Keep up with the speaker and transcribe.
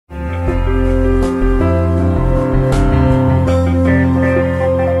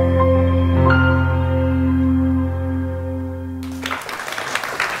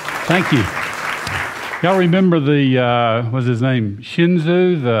Thank you. Y'all remember the, what's his name,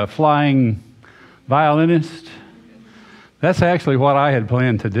 Shinzu, the flying violinist? That's actually what I had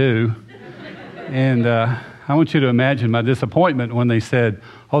planned to do. And I want you to imagine my disappointment when they said,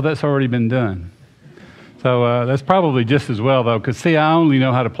 oh, that's already been done. So that's probably just as well, though, because, see, I only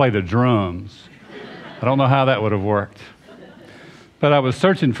know how to play the drums. I don't know how that would have worked. But I was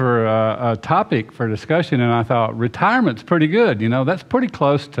searching for a topic for discussion, and I thought, retirement's pretty good. You know, that's pretty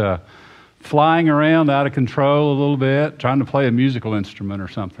close to flying around out of control a little bit, trying to play a musical instrument or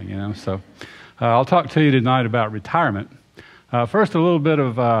something, you know. So I'll talk to you tonight about retirement. First, a little bit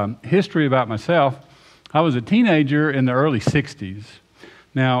of history about myself. I was a teenager in the early 60s.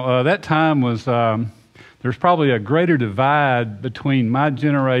 Now, that time was, there's probably a greater divide between my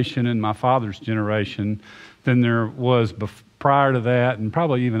generation and my father's generation than there was prior to that and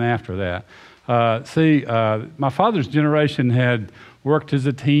probably even after that. My father's generation had worked as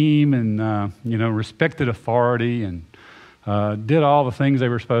a team and, respected authority and did all the things they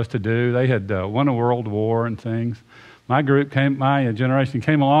were supposed to do. They had won a world war and things. My generation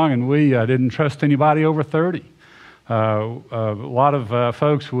came along and we didn't trust anybody over 30. A lot of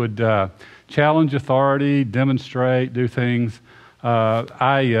folks would challenge authority, demonstrate, do things.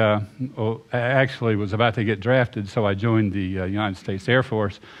 I actually was about to get drafted, so I joined the United States Air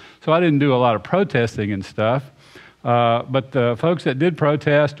Force. So I didn't do a lot of protesting and stuff. But the folks that did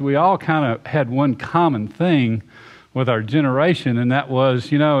protest, we all kind of had one common thing with our generation, and that was,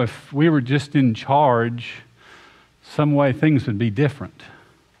 if we were just in charge, some way things would be different.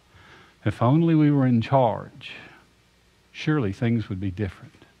 If only we were in charge, surely things would be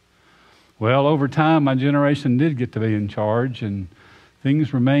different. Well, over time, my generation did get to be in charge, and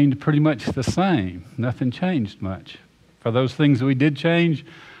things remained pretty much the same. Nothing changed much. For those things that we did change,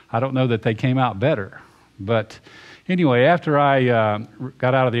 I don't know that they came out better. But anyway, after I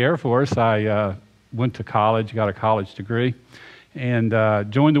got out of the Air Force, I went to college, got a college degree, and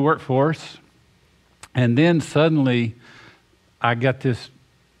joined the workforce. And then suddenly, I got this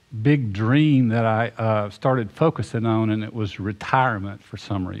big dream that I started focusing on, and it was retirement for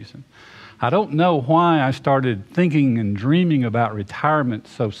some reason. I don't know why I started thinking and dreaming about retirement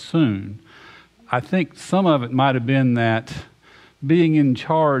so soon. I think some of it might have been that being in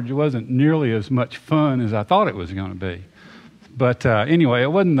charge wasn't nearly as much fun as I thought it was going to be. But anyway,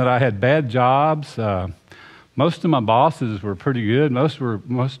 it wasn't that I had bad jobs. Most of my bosses were pretty good.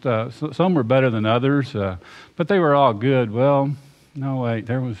 Some were better than others, but they were all good. Well, no, wait,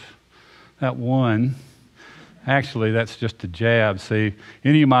 there was that one. Actually, that's just a jab. See,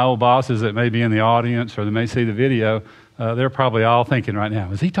 any of my old bosses that may be in the audience or they may see the video, they're probably all thinking right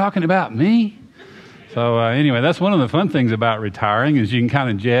now, is he talking about me? So anyway, that's one of the fun things about retiring is you can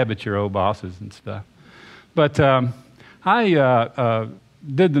kind of jab at your old bosses and stuff. But I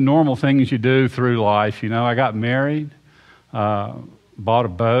did the normal things you do through life. I got married, bought a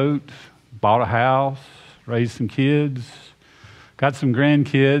boat, bought a house, raised some kids, got some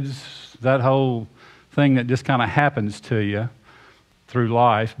grandkids, that whole thing that just kind of happens to you through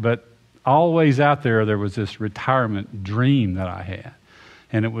life. But always out there was this retirement dream that I had.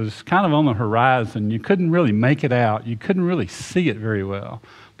 And it was kind of on the horizon. You couldn't really make it out. You couldn't really see it very well.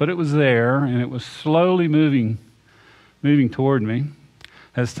 But it was there, and it was slowly moving toward me.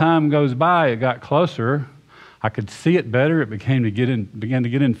 As time goes by, it got closer. I could see it better. It began to get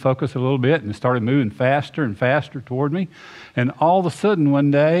in focus a little bit, and it started moving faster and faster toward me. And all of a sudden,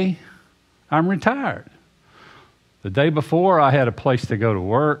 one day, I'm retired. The day before, I had a place to go to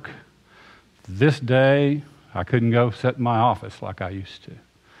work. This day, I couldn't go sit in my office like I used to.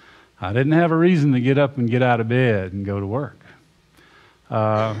 I didn't have a reason to get up and get out of bed and go to work.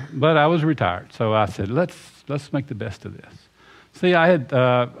 But I was retired, so I said, let's make the best of this. See,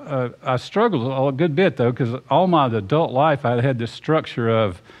 I struggled a good bit, though, because all my adult life, I had this structure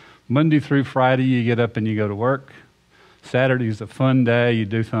of Monday through Friday, you get up and you go to work. Saturday's a fun day. You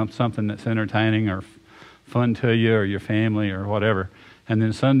do something that's entertaining or fun to you or your family or whatever. And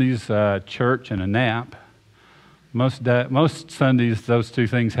then Sunday's church and a nap. Most Sundays, those two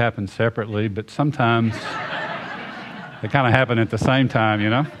things happen separately, but sometimes they kind of happen at the same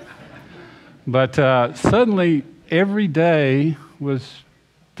time, But suddenly, every day was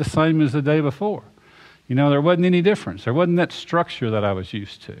the same as the day before. There wasn't any difference. There wasn't that structure that I was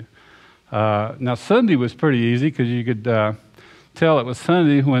used to. Now, Sunday was pretty easy because you could tell it was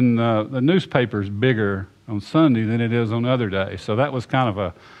Sunday when the newspaper's bigger on Sunday than it is on other days. So that was kind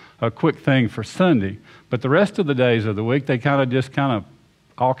of a quick thing for Sunday. But the rest of the days of the week, they kind of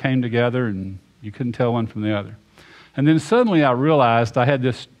all came together and you couldn't tell one from the other. And then suddenly I realized I had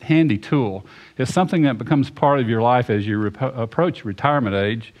this handy tool. It's something that becomes part of your life as you approach retirement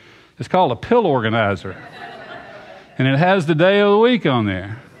age. It's called a pill organizer. And it has the day of the week on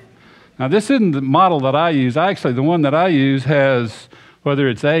there. Now, this isn't the model that I use. Actually, the one that I use has whether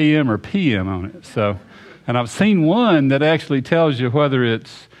it's AM or PM on it. So, and I've seen one that actually tells you whether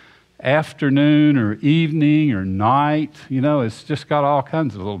it's afternoon or evening or night. You know, it's just got all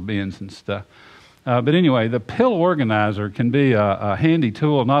kinds of little bins and stuff. But anyway, the pill organizer can be a handy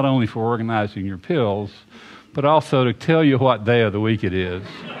tool not only for organizing your pills, but also to tell you what day of the week it is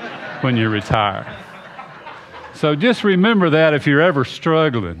when you retire. So just remember that if you're ever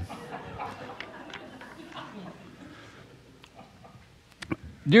struggling.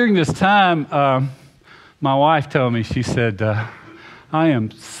 During this time, my wife told me, she said, I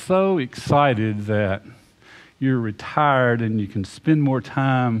am so excited that you're retired and you can spend more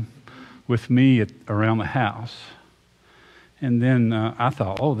time with me around the house. And then I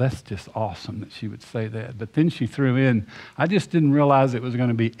thought, oh, that's just awesome that she would say that. But then she threw in, I just didn't realize it was going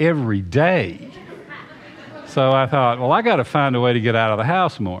to be every day. So I thought, well, I got to find a way to get out of the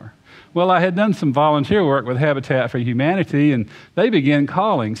house more. Well, I had done some volunteer work with Habitat for Humanity, and they began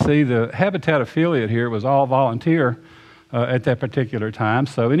calling. See, the Habitat affiliate here was all volunteer at that particular time.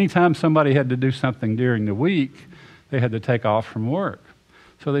 So anytime somebody had to do something during the week, they had to take off from work.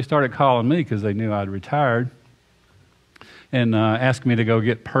 So they started calling me because they knew I'd retired and asked me to go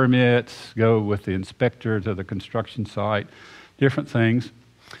get permits, go with the inspector to the construction site, different things.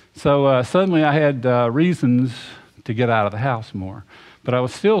 So suddenly I had reasons to get out of the house more. But I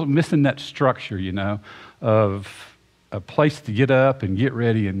was still missing that structure, you know, of a place to get up and get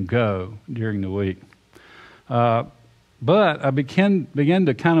ready and go during the week. But I began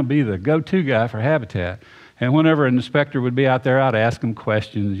to kind of be the go-to guy for Habitat. And whenever an inspector would be out there, I'd ask them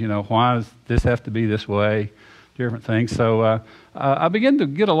questions, you know, why does this have to be this way, different things. So I began to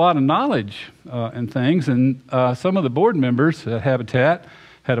get a lot of knowledge and things. And some of the board members at Habitat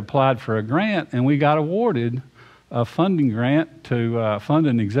had applied for a grant, and we got awarded a funding grant to fund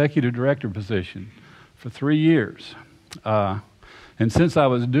an executive director position for 3 years. And since I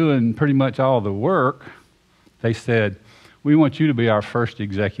was doing pretty much all the work, they said, we want you to be our first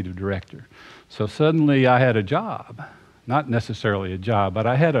executive director. So suddenly I had a job, not necessarily a job, but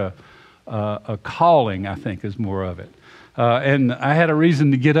I had a calling, I think is more of it. And I had a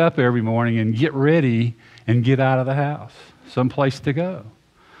reason to get up every morning and get ready and get out of the house, someplace to go.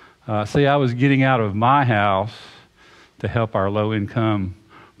 See, I was getting out of my house to help our low-income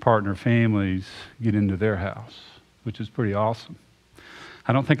partner families get into their house, which is pretty awesome.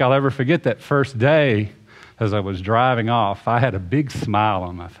 I don't think I'll ever forget that first day as I was driving off. I had a big smile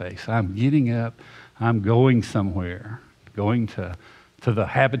on my face. I'm getting up. I'm going somewhere, going to the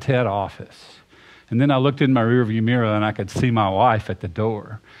Habitat office. And then I looked in my rearview mirror and I could see my wife at the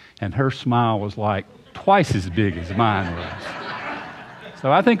door, and her smile was like twice as big as mine was.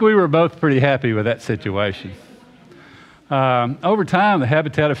 So I think we were both pretty happy with that situation. Over time, the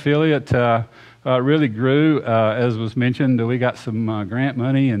Habitat affiliate really grew. As was mentioned, we got some grant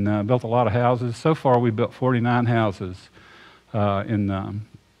money and built a lot of houses. So far, we built 49 houses in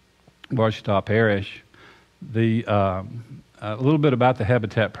Ouachita Parish. A little bit about the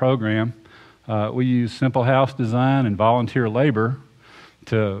Habitat program. We use simple house design and volunteer labor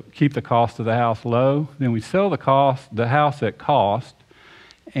to keep the cost of the house low. Then we sell the house at cost,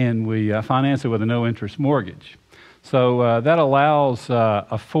 and we finance it with a no-interest mortgage. So that allows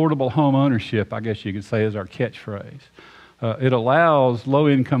affordable home ownership, I guess you could say, is our catchphrase. It allows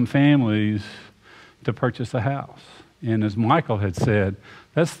low-income families to purchase a house. And as Michael had said,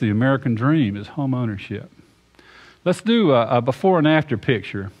 that's the American dream, is home ownership. Let's do a before and after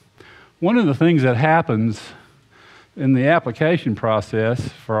picture. One of the things that happens in the application process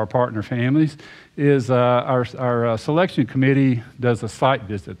for our partner families is our selection committee does a site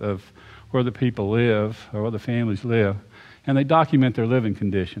visit of where the people live or where the families live, and they document their living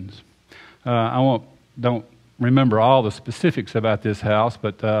conditions. Don't remember all the specifics about this house,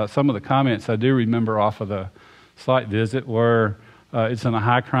 but some of the comments I do remember off of the site visit were it's in a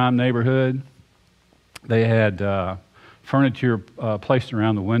high crime neighborhood. They had furniture placed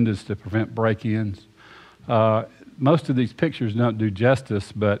around the windows to prevent break-ins. Most of these pictures don't do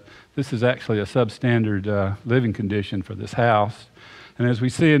justice, but this is actually a substandard living condition for this house. And as we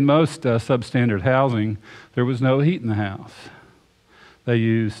see in most substandard housing, there was no heat in the house. They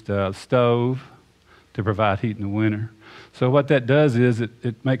used a stove to provide heat in the winter. So what that does is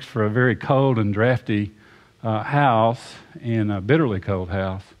it makes for a very cold and drafty house, and a bitterly cold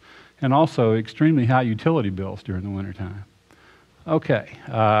house, and also extremely high utility bills during the wintertime. Okay,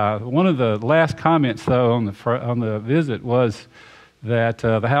 one of the last comments, though, on the visit was that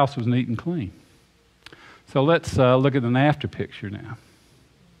the house was neat and clean. So let's look at an after picture now.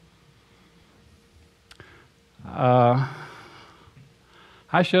 I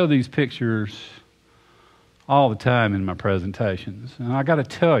show these pictures all the time in my presentations, and I got to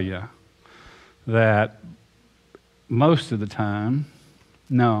tell you that most of the time,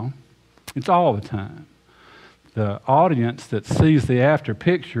 no, it's all the time, the audience that sees the after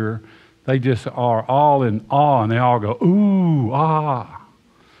picture, they just are all in awe, and they all go, ooh, ah.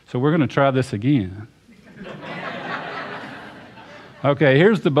 So we're going to try this again. Okay,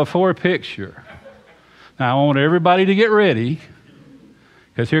 here's the before picture. Now, I want everybody to get ready,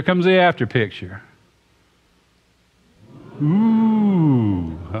 because here comes the after picture.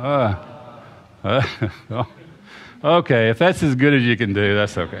 Ooh. Okay, if that's as good as you can do,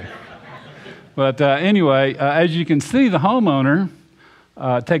 that's okay. But anyway, as you can see, the homeowner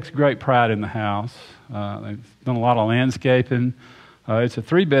takes great pride in the house. They've done a lot of landscaping. It's a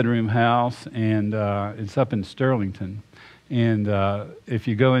 3-bedroom house, and it's up in Sterlington. And if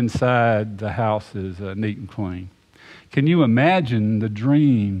you go inside, the house is neat and clean. Can you imagine the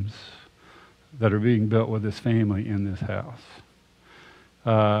dreams that are being built with this family in this house?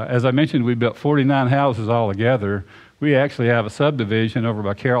 As I mentioned, we built 49 houses all together. We actually have a subdivision over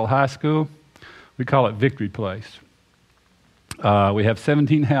by Carroll High School. We call it Victory Place. We have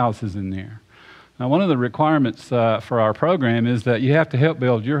 17 houses in there. Now, one of the requirements for our program is that you have to help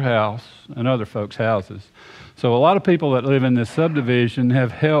build your house and other folks' houses. So a lot of people that live in this subdivision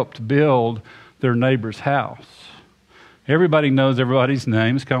have helped build their neighbor's house. Everybody knows everybody's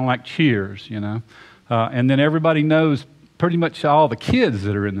name. It's kind of like Cheers, you know. And then everybody knows pretty much all the kids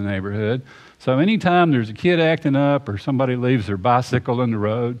that are in the neighborhood. So anytime there's a kid acting up or somebody leaves their bicycle in the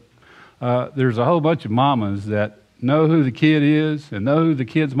road, there's a whole bunch of mamas that know who the kid is and know who the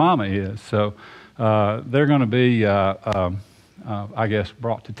kid's mama is. So they're going to be, I guess,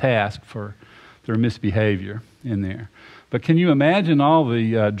 brought to task for their misbehavior in there. But can you imagine all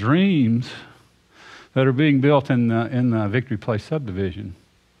the dreams that are being built in the Victory Place subdivision?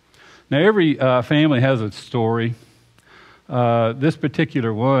 Now, every family has a story. This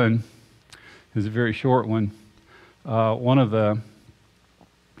particular one is a very short one. One of the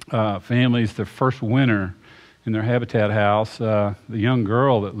families, the first winter in their Habitat house, the young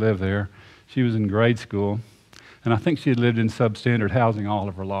girl that lived there, she was in grade school, and I think she had lived in substandard housing all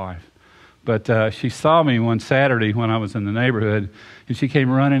of her life. But she saw me one Saturday when I was in the neighborhood, and she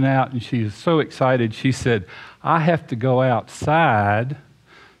came running out, and she was so excited. She said, I have to go outside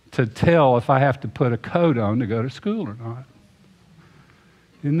to tell if I have to put a coat on to go to school or not.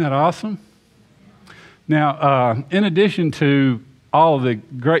 Isn't that awesome? Now, in addition to all of the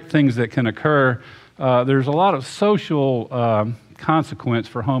great things that can occur, there's a lot of social consequence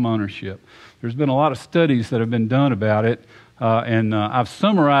for home ownership. There's been a lot of studies that have been done about it, and I've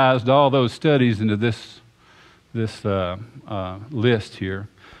summarized all those studies into this list here.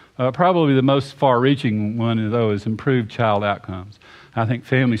 Probably the most far-reaching one, though, is improved child outcomes. I think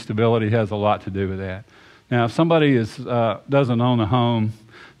family stability has a lot to do with that. Now, if somebody doesn't own a home,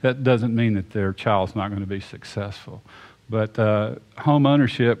 that doesn't mean that their child's not going to be successful. But home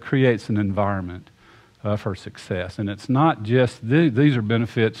ownership creates an environment for success. And it's not just, these are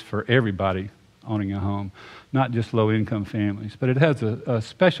benefits for everybody owning a home, not just low-income families. But it has a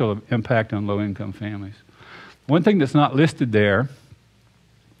special impact on low-income families. One thing that's not listed there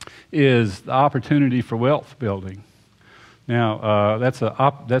is the opportunity for wealth building. Now, that's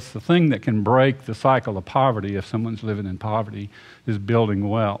the thing that can break the cycle of poverty if someone's living in poverty, is building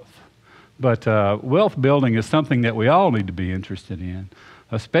wealth. But wealth building is something that we all need to be interested in,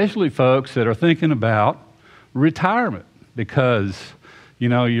 especially folks that are thinking about retirement, because, you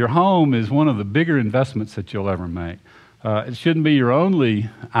know, your home is one of the bigger investments that you'll ever make. It shouldn't be your only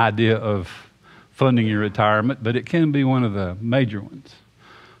idea of funding your retirement, but it can be one of the major ones.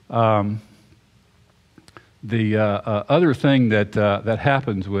 The other thing that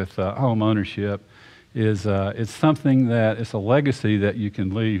happens with home ownership is it's something that it's a legacy that you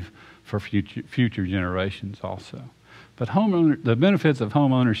can leave for future generations also. But the benefits of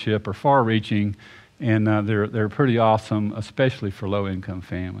home ownership are far-reaching, and they're pretty awesome, especially for low-income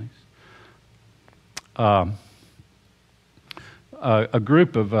families. A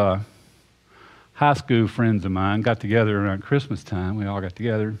group of high school friends of mine got together around Christmas time. We all got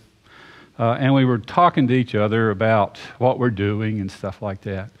together, and we were talking to each other about what we're doing and stuff like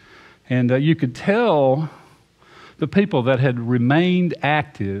that. And you could tell the people that had remained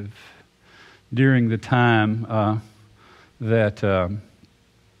active during the time that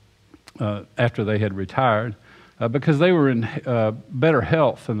after they had retired, because they were in better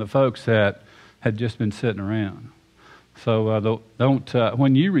health than the folks that had just been sitting around. So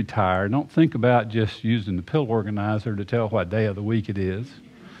when you retire, don't think about just using the pill organizer to tell what day of the week it is.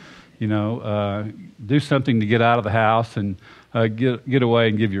 Do something to get out of the house and get away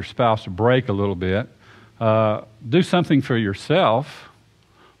and give your spouse a break a little bit. Do something for yourself.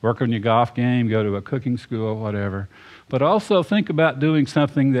 Work on your golf game, go to a cooking school, whatever. But also think about doing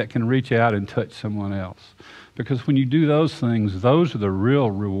something that can reach out and touch someone else. Because when you do those things, those are the real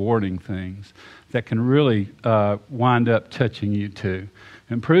rewarding things that can really wind up touching you too.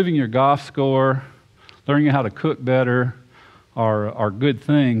 Improving your golf score, learning how to cook better are good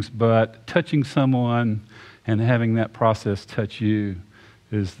things, but touching someone and having that process touch you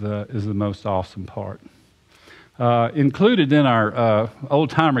is the most awesome part. Included in our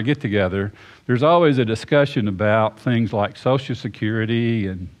old-timer get-together, there's always a discussion about things like Social Security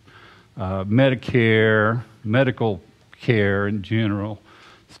and Medicare, medical care in general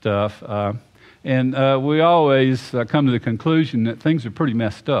stuff. And we always come to the conclusion that things are pretty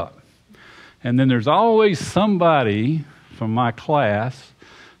messed up. And then there's always somebody from my class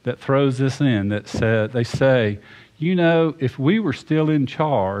that throws this in, they say, if we were still in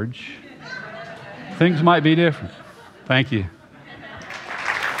charge, things might be different. Thank you.